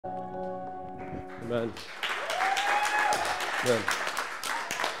Amen. Amen.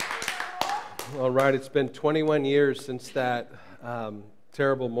 All right, it's been 21 years since that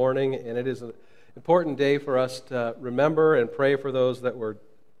terrible morning, and it is an important day for us to remember and pray for those that were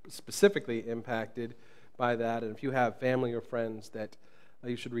specifically impacted by that. And if you have family or friends that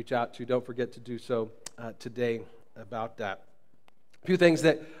you should reach out to, don't forget to do so today about that. A few things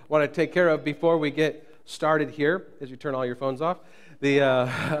that I want to take care of before we get started here, as you turn all your phones off.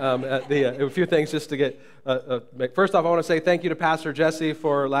 A few things just to get. First off, I want to say thank you to Pastor Jesse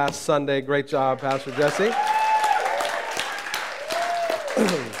for last Sunday. Great job, Pastor Jesse.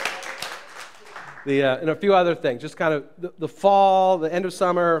 And a few other things, just kind of the fall, the end of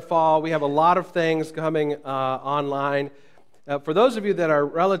summer, fall. We have a lot of things coming online. For those of you that are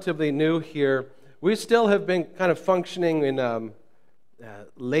relatively new here, we still have been kind of functioning in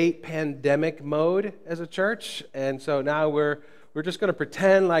late pandemic mode as a church, and so now we're just going to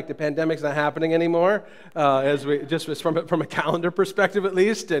pretend like the pandemic's not happening anymore, as we just from a calendar perspective at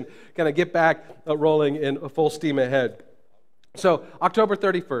least, and kind of get back rolling in full steam ahead. So October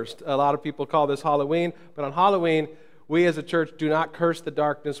 31st, a lot of people call this Halloween, but on Halloween, we as a church do not curse the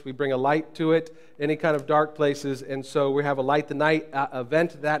darkness. We bring a light to it, any kind of dark places, and so we have a Light the Night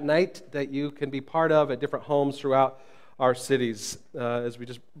event that night that you can be part of at different homes throughout our cities, as we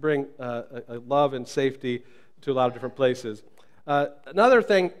just bring a love and safety to a lot of different places. Another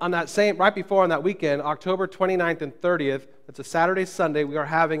thing, on that right before on that weekend, October 29th and 30th, that's a Saturday, Sunday, we are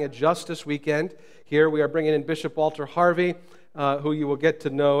having a Justice Weekend here. We are bringing in Bishop Walter Harvey, who you will get to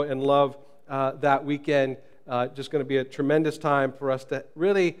know and love that weekend. Just going to be a tremendous time for us to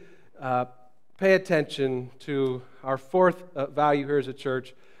really pay attention to our fourth value here as a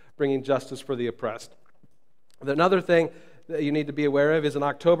church, bringing justice for the oppressed. Another thing that you need to be aware of is on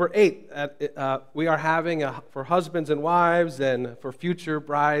October 8th, we are having, for husbands and wives and for future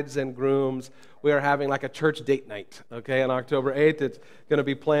brides and grooms, we are having like a church date night, okay, on October 8th. It's going to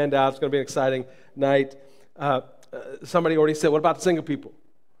be planned out. It's going to be an exciting night. Somebody already said, what about the single people?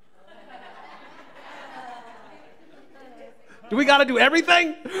 Do we got to do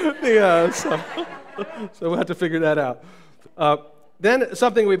everything? Yeah, so we'll have to figure that out. Then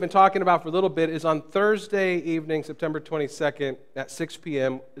something we've been talking about for a little bit is on Thursday evening, September 22nd at 6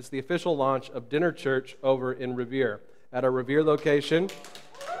 p.m. is the official launch of Dinner Church over in Revere, at our Revere location.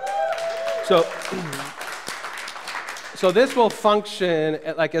 So this will function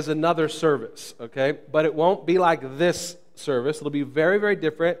as another service, okay? But it won't be like this service. It'll be very, very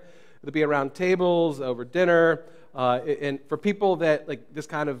different. It'll be around tables, over dinner, and for people that this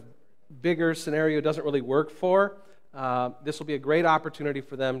kind of bigger scenario doesn't really work for, this will be a great opportunity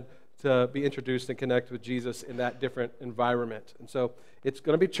for them to be introduced and connect with Jesus in that different environment. And so it's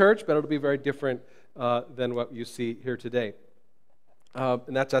going to be church, but it'll be very different than what you see here today.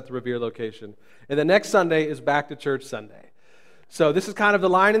 And that's at the Revere location. And the next Sunday is Back to Church Sunday. So this is kind of the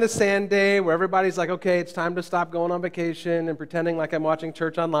line in the sand day where everybody's like, okay, it's time to stop going on vacation and pretending like I'm watching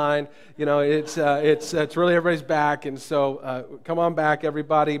church online. You know, it's really everybody's back. And so come on back,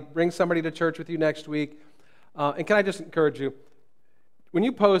 everybody. Bring somebody to church with you next week. And can I just encourage you, when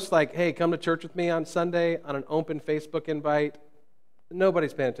you post like, hey, come to church with me on Sunday on an open Facebook invite,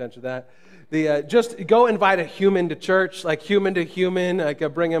 nobody's paying attention to that. Just go invite a human to church, like human to human, like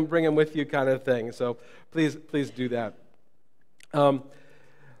bring him with you kind of thing. So please do that. A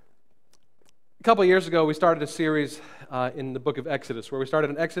couple of years ago, we started a series in the book of Exodus, where we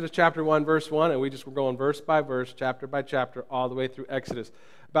started in Exodus chapter 1, verse 1, and we just were going verse by verse, chapter by chapter, all the way through Exodus.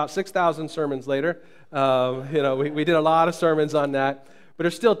 About 6,000 sermons later, we did a lot of sermons on that, but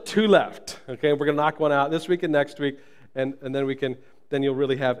there's still 2 left. Okay, we're going to knock one out this week and next week, and then you'll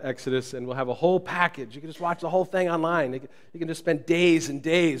really have Exodus, and we'll have a whole package. You can just watch the whole thing online. You can just spend days and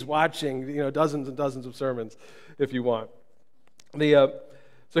days watching, dozens and dozens of sermons if you want.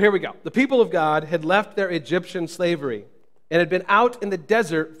 So here we go. The people of God had left their Egyptian slavery and had been out in the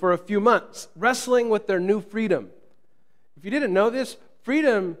desert for a few months, wrestling with their new freedom. If you didn't know this,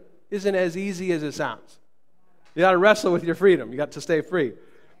 freedom isn't as easy as it sounds. You got to wrestle with your freedom. You got to stay free.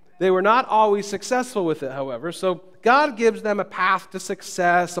 They were not always successful with it, however, so God gives them a path to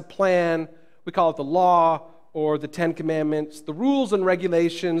success, a plan. We call it the law or the 10 Commandments, the rules and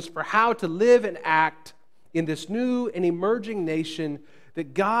regulations for how to live and act in this new and emerging nation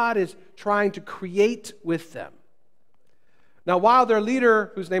that God is trying to create with them. Now, while their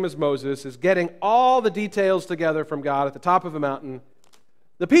leader, whose name is Moses, is getting all the details together from God at the top of a mountain,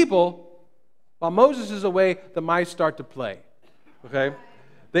 the people, while Moses is away, the mice start to play. Okay?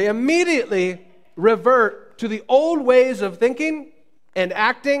 They immediately revert to the old ways of thinking and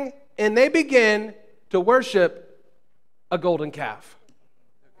acting, and they begin to worship a golden calf.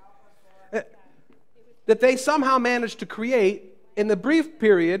 that they somehow managed to create in the brief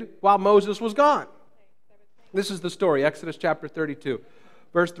period while Moses was gone. This is the story, Exodus chapter 32,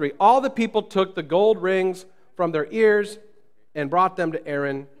 verse 3. All the people took the gold rings from their ears and brought them to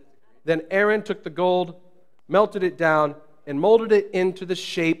Aaron. Then Aaron took the gold, melted it down, and molded it into the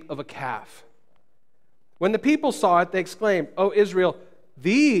shape of a calf. When the people saw it, they exclaimed, "O Israel,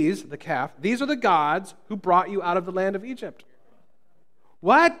 these are the gods who brought you out of the land of Egypt."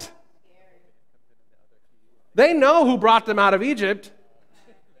 What? They know who brought them out of Egypt.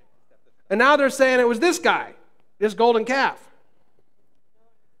 And now they're saying it was this guy, this golden calf.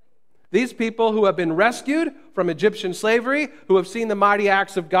 These people who have been rescued from Egyptian slavery, who have seen the mighty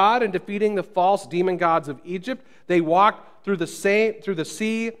acts of God in defeating the false demon gods of Egypt, they walked through the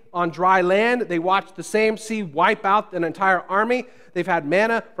sea on dry land. They watched the same sea wipe out an entire army. They've had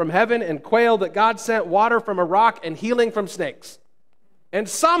manna from heaven and quail that God sent, water from a rock, and healing from snakes. And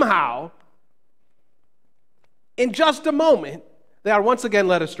somehow, in just a moment, they are once again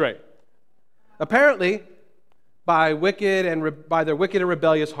led astray. Apparently, by their wicked and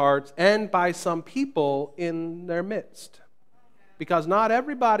rebellious hearts, and by some people in their midst. Because not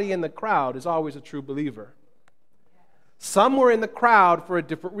everybody in the crowd is always a true believer. Some were in the crowd for a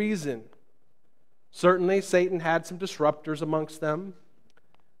different reason. Certainly, Satan had some disruptors amongst them,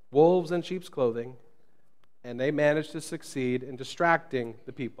 wolves in sheep's clothing, and they managed to succeed in distracting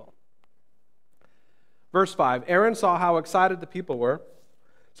the people. Verse 5, Aaron saw how excited the people were,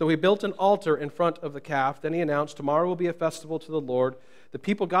 so he built an altar in front of the calf. Then he announced, "Tomorrow will be a festival to the Lord." The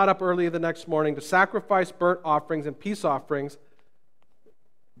people got up early the next morning to sacrifice burnt offerings and peace offerings,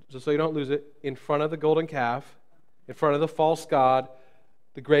 just so you don't lose it, in front of the golden calf, in front of the false god,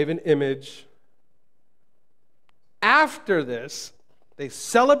 the graven image. After this, they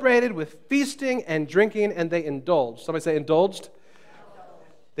celebrated with feasting and drinking, and they indulged. Somebody say indulged?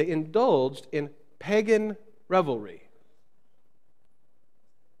 They indulged in pagan revelry.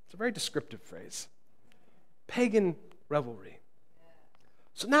 It's a very descriptive phrase. Pagan revelry.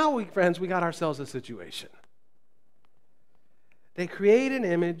 So now, friends, we got ourselves a situation. They create an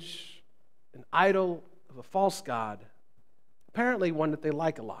image, an idol of a false god, apparently one that they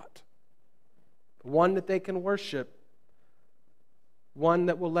like a lot, one that they can worship, one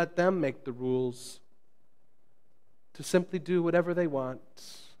that will let them make the rules to simply do whatever they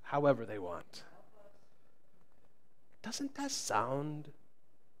want, however they want. Doesn't that sound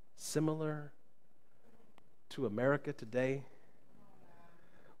similar to America today?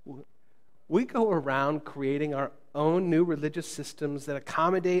 We go around creating our own new religious systems that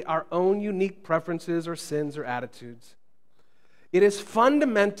accommodate our own unique preferences or sins or attitudes. It is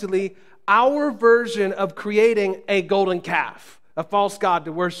fundamentally our version of creating a golden calf, a false god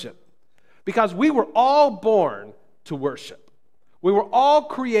to worship, because we were all born to worship. We were all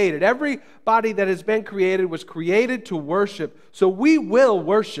created. Everybody that has been created was created to worship. So we will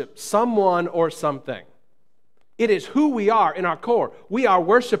worship someone or something. It is who we are in our core. We are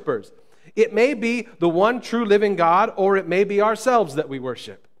worshipers. It may be the one true living God, or it may be ourselves that we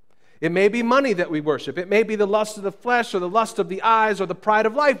worship. It may be money that we worship. It may be the lust of the flesh or the lust of the eyes or the pride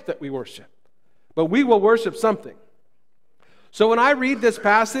of life that we worship. But we will worship something. So when I read this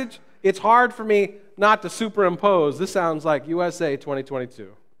passage, it's hard for me not to superimpose. This sounds like USA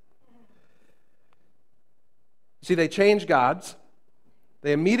 2022. See, they change gods.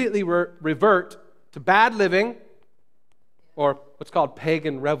 They immediately revert to bad living, or what's called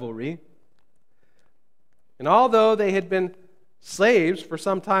pagan revelry. And although they had been slaves for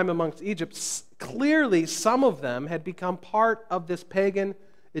some time amongst Egypt, clearly some of them had become part of this pagan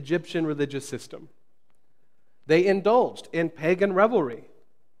Egyptian religious system. They indulged in pagan revelry.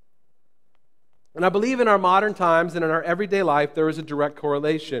 And I believe in our modern times and in our everyday life, there is a direct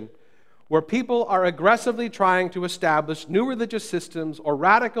correlation where people are aggressively trying to establish new religious systems or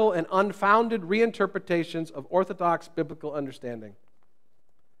radical and unfounded reinterpretations of orthodox biblical understanding.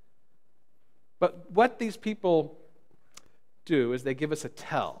 But what these people do is they give us a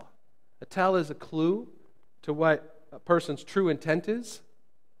tell. A tell is a clue to what a person's true intent is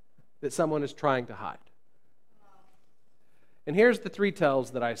that someone is trying to hide. And here's the three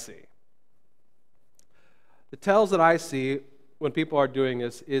tells that I see. The tells that I see when people are doing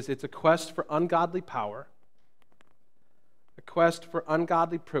this is it's a quest for ungodly power, a quest for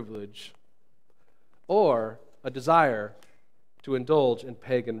ungodly privilege, or a desire to indulge in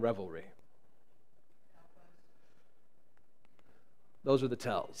pagan revelry. Those are the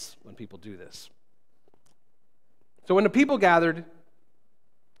tells when people do this. So when the people gathered,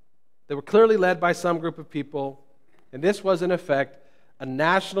 they were clearly led by some group of people, and this was in effect a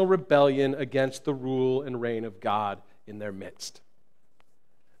national rebellion against the rule and reign of God in their midst.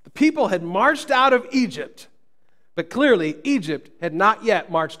 The The people had marched out of Egypt, but clearly Egypt had not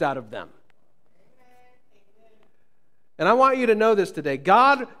yet marched out of them. And I want you to know this today.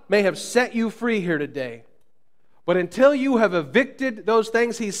 God may have set you free here today, but until you have evicted those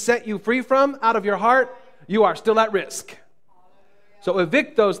things He set you free from out of your heart, you are still at risk. So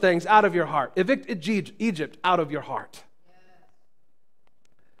evict those things out of your heart. Evict Egypt out of your heart.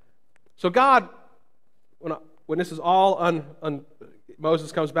 So God, when this is all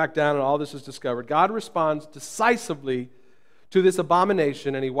Moses comes back down and all this is discovered, God responds decisively to this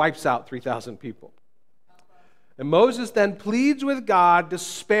abomination and He wipes out 3,000 people. And Moses then pleads with God to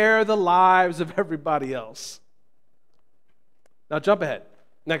spare the lives of everybody else. Now jump ahead.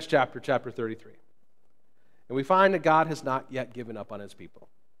 Next chapter, chapter 33. And we find that God has not yet given up on His people.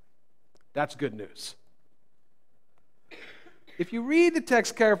 That's good news. If you read the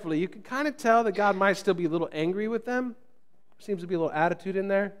text carefully, you can kind of tell that God might still be a little angry with them. Seems to be a little attitude in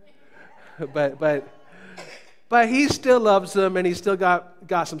there. But He still loves them, and He's still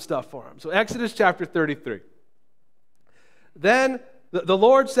got some stuff for them. So Exodus chapter 33. Then the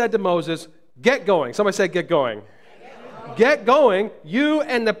Lord said to Moses, get going. Somebody said, get going. Get going, you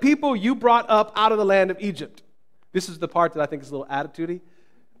and the people you brought up out of the land of Egypt. This is the part that I think is a little attitudey.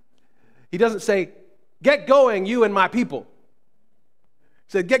 He doesn't say, get going, you and my people.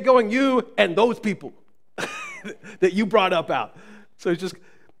 He said, get going, you and those people that you brought up out. So he's just,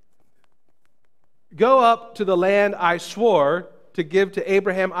 go up to the land I swore to give to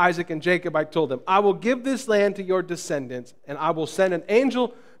Abraham, Isaac, and Jacob. I told them, I will give this land to your descendants, and I will send an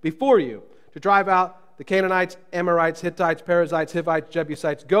angel before you to drive out the Canaanites, Amorites, Hittites, Perizzites, Hivites,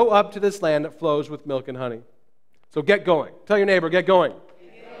 Jebusites. Go up to this land that flows with milk and honey. So get going. Tell your neighbor, get going.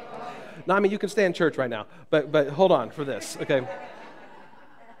 No, I mean, you can stay in church right now, but hold on for this, okay?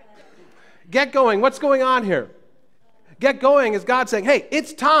 Get going. What's going on here? Get going is God saying, hey,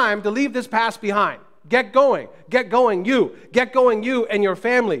 it's time to leave this past behind. Get going. Get going, you. Get going, you and your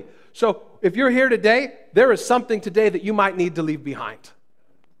family. So if you're here today, there is something today that you might need to leave behind.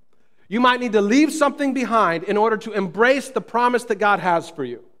 You might need to leave something behind in order to embrace the promise that God has for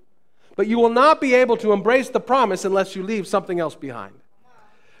you. But you will not be able to embrace the promise unless you leave something else behind.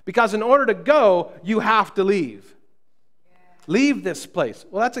 Because in order to go, you have to leave. Leave this place.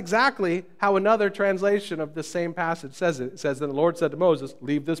 Well, that's exactly how another translation of the same passage says it. It says that the Lord said to Moses,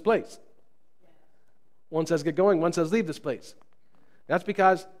 leave this place. One says get going, one says leave this place. That's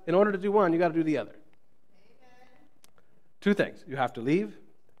because in order to do one, you got to do the other. Two things. You have to leave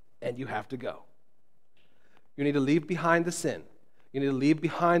and you have to go. You need to leave behind the sin. You need to leave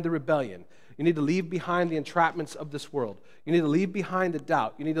behind the rebellion. You need to leave behind the entrapments of this world. You need to leave behind the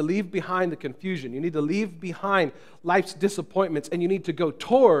doubt. You need to leave behind the confusion. You need to leave behind life's disappointments, and you need to go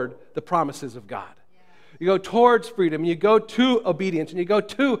toward the promises of God. You go towards freedom, and you go to obedience, and you go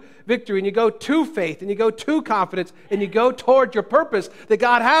to victory, and you go to faith, and you go to confidence, and you go toward your purpose that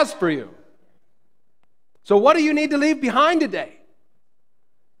God has for you. So what do you need to leave behind today?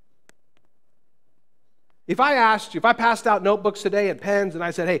 If I asked you, if I passed out notebooks today and pens, and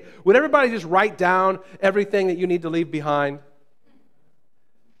I said, hey, would everybody just write down everything that you need to leave behind?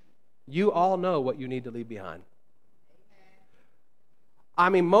 You all know what you need to leave behind. I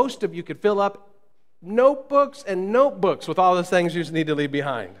mean, most of you could fill up notebooks and notebooks with all the things you need to leave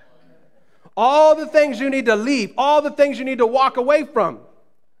behind. All the things you need to leave, all the things you need to walk away from.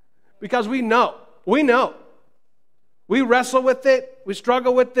 Because we know. We wrestle with it, we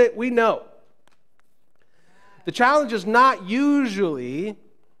struggle with it, we know. The challenge is not usually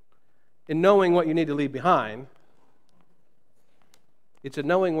in knowing what you need to leave behind. It's in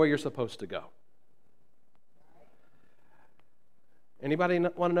knowing where you're supposed to go. Anybody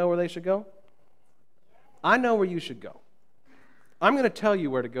want to know where they should go? I know where you should go. I'm going to tell you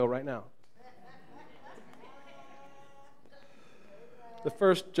where to go right now. The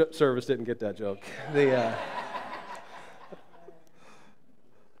first service didn't get that joke.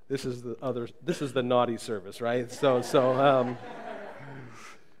 This is the naughty service, right? Do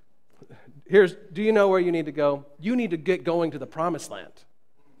you know where you need to go? You need to get going to the promised land.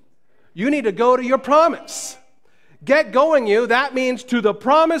 You need to go to your promise. Get going, you. That means to the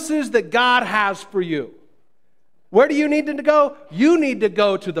promises that God has for you. Where do you need to go? You need to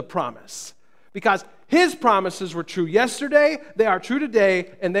go to the promise. Because His promises were true yesterday, they are true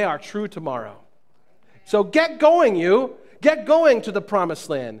today, and they are true tomorrow. So get going, you. Get going to the promised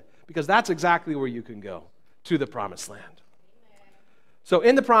land, because that's exactly where you can go, to the promised land. So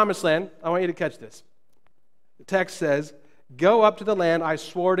in the promised land, I want you to catch this. The text says, go up to the land I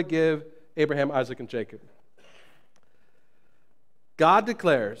swore to give Abraham, Isaac, and Jacob. God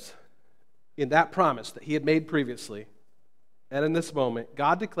declares in that promise that He had made previously and in this moment,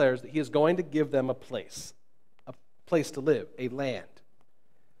 God declares that he is going to give them a place to live, a land.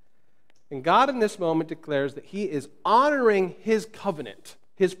 And God in this moment declares that he is honoring his covenant,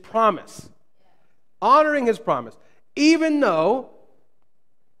 his promise. Honoring his promise. Even though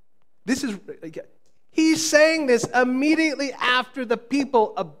he's saying this immediately after the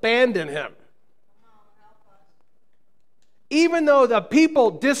people abandon him. Even though the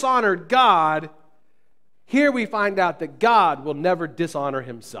people dishonored God, here we find out that God will never dishonor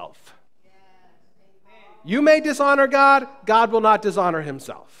himself. You may dishonor God, God will not dishonor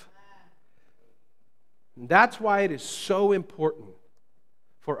himself. And that's why it is so important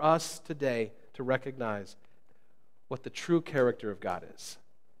for us today to recognize what the true character of God is.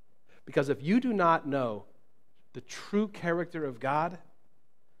 Because if you do not know the true character of God,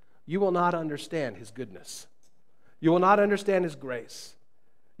 you will not understand his goodness. You will not understand his grace.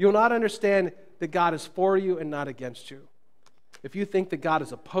 You will not understand that God is for you and not against you. If you think that God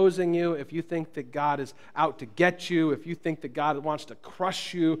is opposing you, if you think that God is out to get you, if you think that God wants to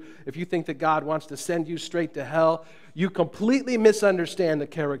crush you, if you think that God wants to send you straight to hell, you completely misunderstand the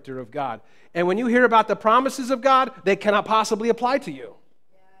character of God. And when you hear about the promises of God, they cannot possibly apply to you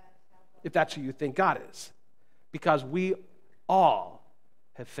if that's who you think God is. Because we all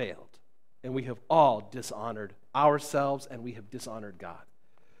have failed, and we have all dishonored ourselves, and we have dishonored God.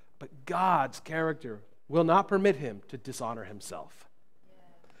 But God's character will not permit him to dishonor himself.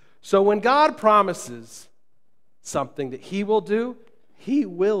 So when God promises something that he will do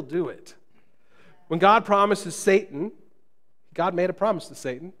it. When God promises Satan, God made a promise to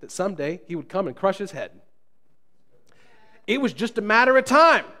Satan that someday he would come and crush his head. It was just a matter of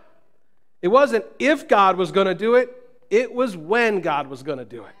time. It wasn't if God was going to do it, it was when God was going to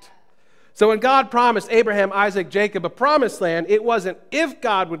do it. So when God promised Abraham, Isaac, Jacob a promised land, it wasn't if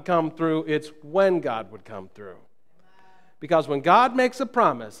God would come through, it's when God would come through. Because when God makes a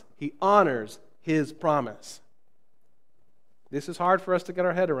promise, he honors his promise. This is hard for us to get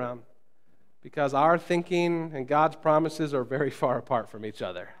our head around because our thinking and God's promises are very far apart from each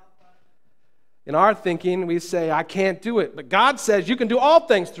other. In our thinking, we say, I can't do it. But God says you can do all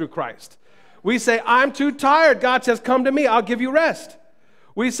things through Christ. We say, I'm too tired. God says, come to me. I'll give you rest.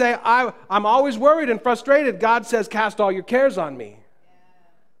 We say, I'm always worried and frustrated. God says, cast all your cares on me.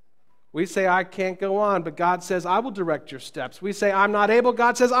 We say, I can't go on, but God says, I will direct your steps. We say, I'm not able.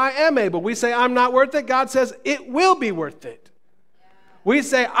 God says, I am able. We say, I'm not worth it. God says, it will be worth it. We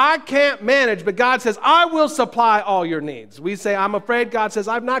say, I can't manage, but God says, I will supply all your needs. We say, I'm afraid. God says,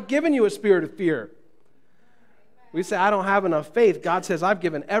 I've not given you a spirit of fear. We say, I don't have enough faith. God says, I've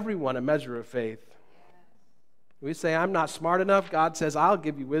given everyone a measure of faith. We say, I'm not smart enough. God says, I'll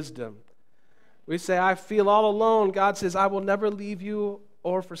give you wisdom. We say, I feel all alone. God says, I will never leave you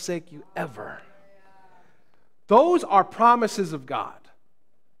or forsake you ever. Those are promises of God.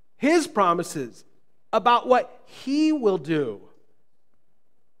 His promises about what he will do.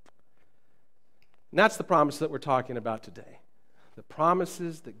 And that's the promise that we're talking about today. The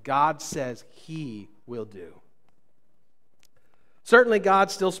promises that God says he will do. Certainly,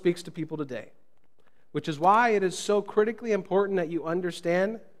 God still speaks to people today, which is why it is so critically important that you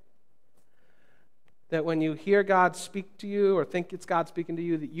understand that when you hear God speak to you or think it's God speaking to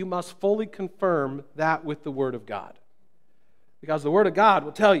you, that you must fully confirm that with the Word of God. Because the Word of God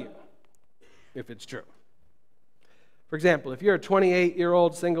will tell you if it's true. For example, if you're a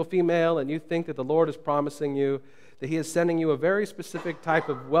 28-year-old single female and you think that the Lord is promising you that he is sending you a very specific type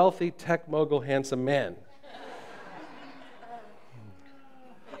of wealthy, tech mogul, handsome man.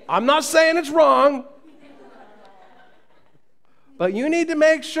 I'm not saying it's wrong, but you need to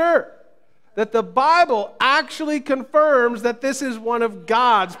make sure that the Bible actually confirms that this is one of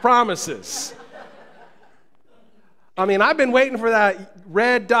God's promises. I mean, I've been waiting for that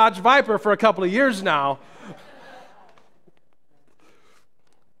red Dodge Viper for a couple of years now.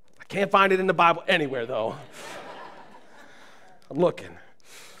 I can't find it in the Bible anywhere, though. I'm looking.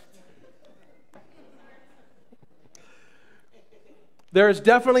 There is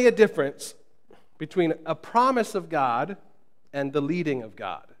definitely a difference between a promise of God and the leading of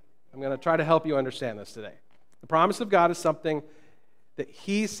God. I'm going to try to help you understand this today. The promise of God is something that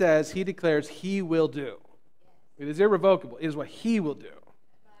he says, he declares he will do. It is irrevocable. It is what he will do.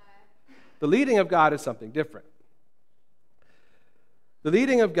 The leading of God is something different. The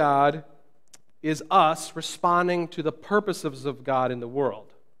leading of God is us responding to the purposes of God in the world.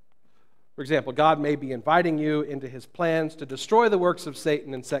 For example, God may be inviting you into his plans to destroy the works of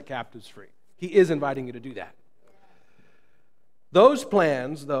Satan and set captives free. He is inviting you to do that. Those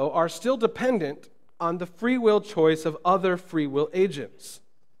plans, though, are still dependent on the free will choice of other free will agents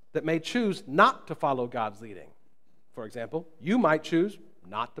that may choose not to follow God's leading. For example, you might choose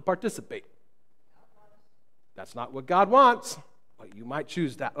not to participate. That's not what God wants, but you might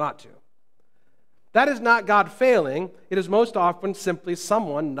choose that not to. That is not God failing. It is most often simply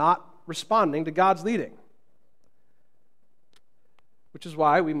someone not responding to God's leading. Which is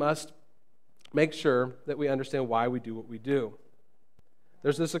why we must make sure that we understand why we do what we do.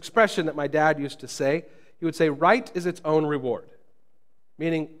 There's this expression that my dad used to say. He would say, right is its own reward.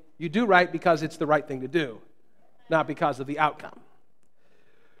 Meaning, you do right because it's the right thing to do, not because of the outcome.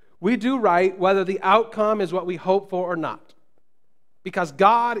 We do right whether the outcome is what we hope for or not, because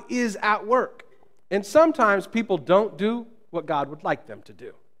God is at work. And sometimes people don't do what God would like them to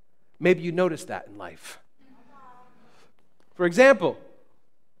do. Maybe you notice that in life. For example,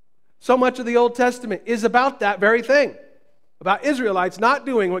 so much of the Old Testament is about that very thing, about Israelites not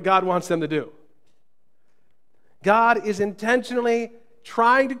doing what God wants them to do. God is intentionally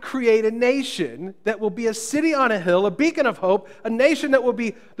trying to create a nation that will be a city on a hill, a beacon of hope, a nation that will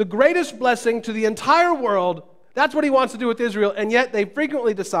be the greatest blessing to the entire world. That's what he wants to do with Israel, and yet they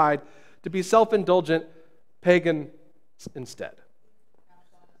frequently decide to be self-indulgent pagans instead.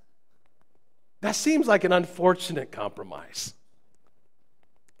 That seems like an unfortunate compromise.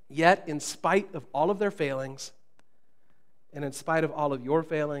 Yet, in spite of all of their failings, and in spite of all of your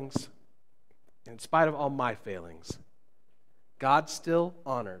failings, and in spite of all my failings, God still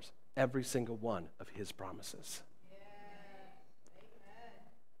honors every single one of his promises.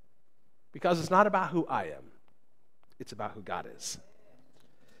 Because it's not about who I am, it's about who God is.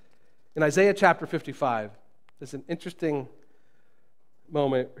 In Isaiah chapter 55, there's an interesting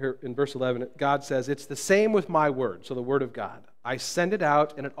moment here in verse 11. God says, it's the same with my word, so the word of God. I send it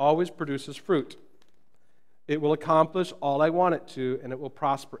out, and it always produces fruit. It will accomplish all I want it to, and it will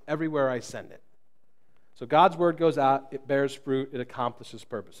prosper everywhere I send it. So God's word goes out, it bears fruit, it accomplishes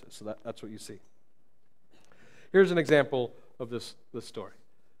purposes. So that's what you see. Here's an example of this story.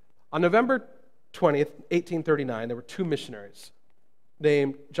 On November 20th, 1839, there were two missionaries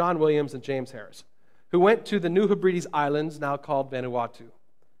named John Williams and James Harris, who went to the New Hebrides Islands, now called Vanuatu.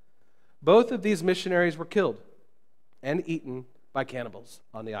 Both of these missionaries were killed and eaten by cannibals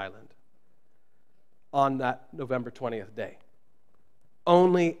on the island on that November 20th day,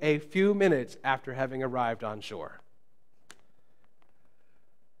 only a few minutes after having arrived on shore.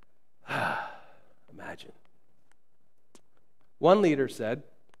 Imagine. One leader said,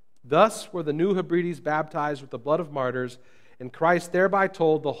 thus were the New Hebrides baptized with the blood of martyrs, and Christ thereby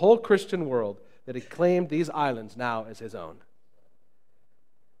told the whole Christian world that he claimed these islands now as his own.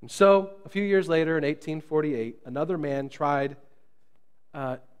 And so, a few years later, in 1848, another man tried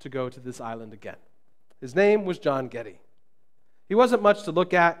to go to this island again. His name was John Getty. He wasn't much to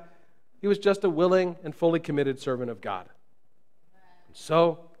look at. He was just a willing and fully committed servant of God. And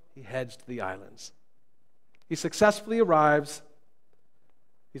so, he heads to the islands. He successfully arrives.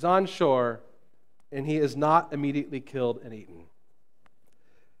 He's on shore, and he is not immediately killed and eaten.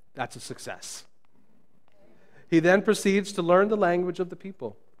 That's a success. He then proceeds to learn the language of the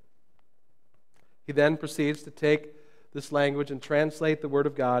people. He then proceeds to take this language and translate the Word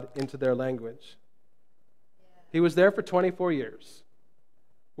of God into their language. He was there for 24 years,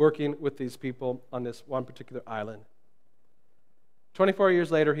 working with these people on this one particular island. 24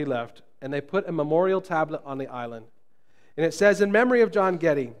 years later, he left, and they put a memorial tablet on the island. And it says, in memory of John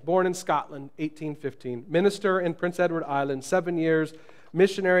Getty, born in Scotland, 1815, minister in Prince Edward Island, 7 years,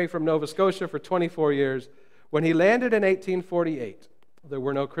 missionary from Nova Scotia for 24 years. When he landed in 1848, there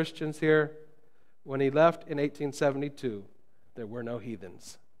were no Christians here. When he left in 1872, there were no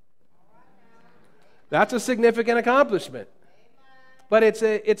heathens. That's a significant accomplishment. But it's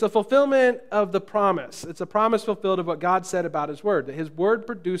a fulfillment of the promise. It's a promise fulfilled of what God said about his word, that his word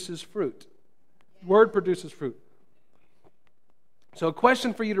produces fruit. Word produces fruit. So a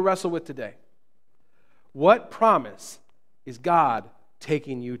question for you to wrestle with today. What promise is God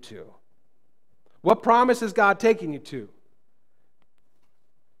taking you to? What promise is God taking you to?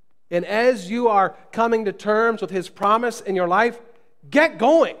 And as you are coming to terms with his promise in your life, get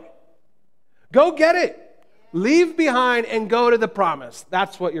going. Go get it. Leave behind and go to the promise.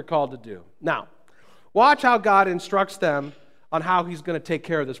 That's what you're called to do. Now, watch how God instructs them on how he's going to take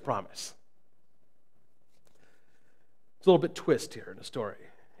care of this promise. It's a little bit twist here in the story.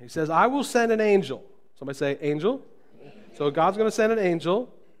 He says, I will send an angel. Somebody say, angel. So God's going to send an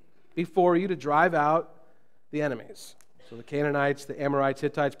angel before you to drive out the enemies. So the Canaanites, the Amorites,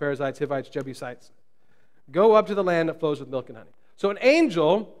 Hittites, Perizzites, Hivites, Jebusites. Go up to the land that flows with milk and honey. So an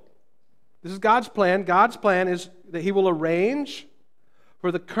angel, this is God's plan. God's plan is that he will arrange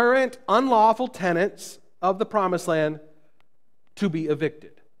for the current unlawful tenants of the promised land to be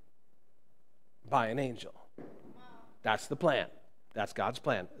evicted by an angel. That's the plan. That's God's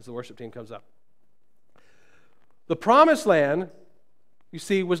plan as the worship team comes up. The promised land, you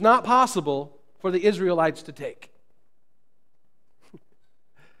see, was not possible for the Israelites to take.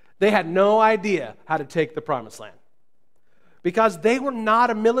 They had no idea how to take the promised land because they were not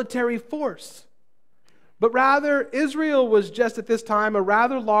a military force. But rather, Israel was just at this time a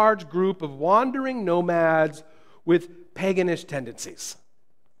rather large group of wandering nomads with paganish tendencies.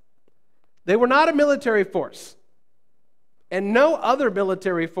 They were not a military force. And no other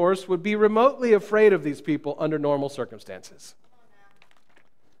military force would be remotely afraid of these people under normal circumstances.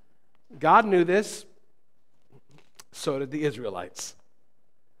 God knew this. So did the Israelites.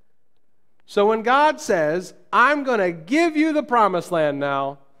 So when God says, I'm going to give you the promised land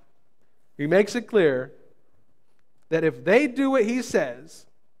now, he makes it clear that if they do what he says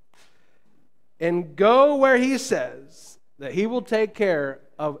and go where he says, that he will take care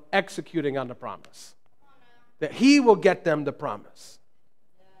of executing on the promise. That he will get them the promise.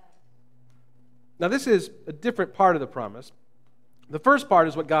 Now this is a different part of the promise. The first part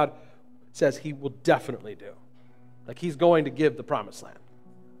is what God says he will definitely do. Like he's going to give the promised land.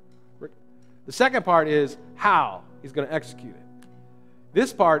 The second part is how he's going to execute it.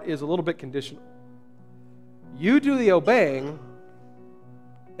 This part is a little bit conditional. You do the obeying,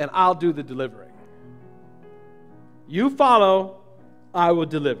 and I'll do the delivering. You follow, I will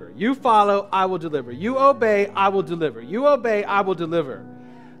deliver. You follow, I will deliver. You obey, I will deliver. You obey, I will deliver.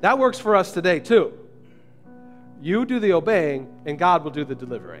 That works for us today too. You do the obeying, and God will do the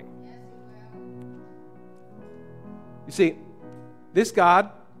delivering. You see, this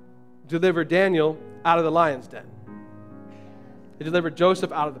God delivered Daniel out of the lion's den. He delivered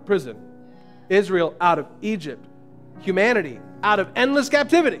Joseph out of the prison. Israel out of Egypt. Humanity out of endless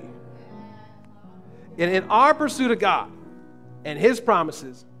captivity. And in our pursuit of God and his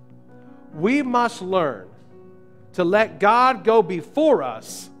promises, we must learn to let God go before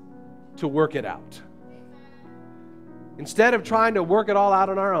us to work it out. Instead of trying to work it all out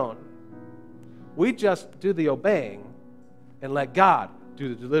on our own, we just do the obeying and let God do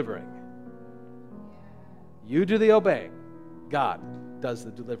the delivering. You do the obeying, God does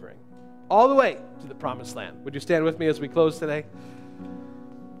the delivering. All the way to the promised land. Would you stand with me as we close today?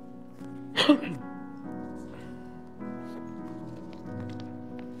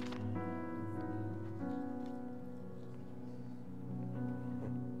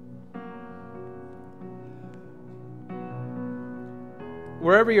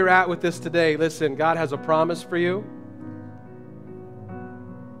 Wherever you're at with this today, listen, God has a promise for you.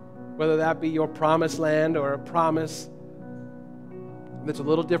 Whether that be your promised land or a promise that's a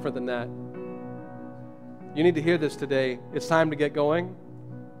little different than that. You need to hear this today. It's time to get going.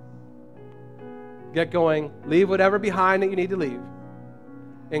 Get going. Leave whatever behind that you need to leave.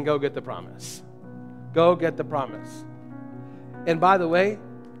 And go get the promise. Go get the promise. And by the way,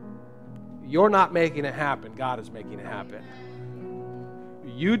 you're not making it happen. God is making it happen.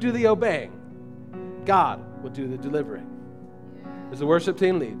 You do the obeying. God will do the delivering. As the worship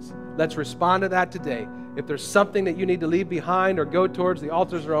team leads, let's respond to that today. If there's something that you need to leave behind or go towards, the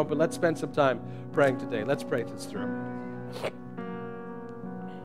altars are open. Let's spend some time praying today. Let's pray this through.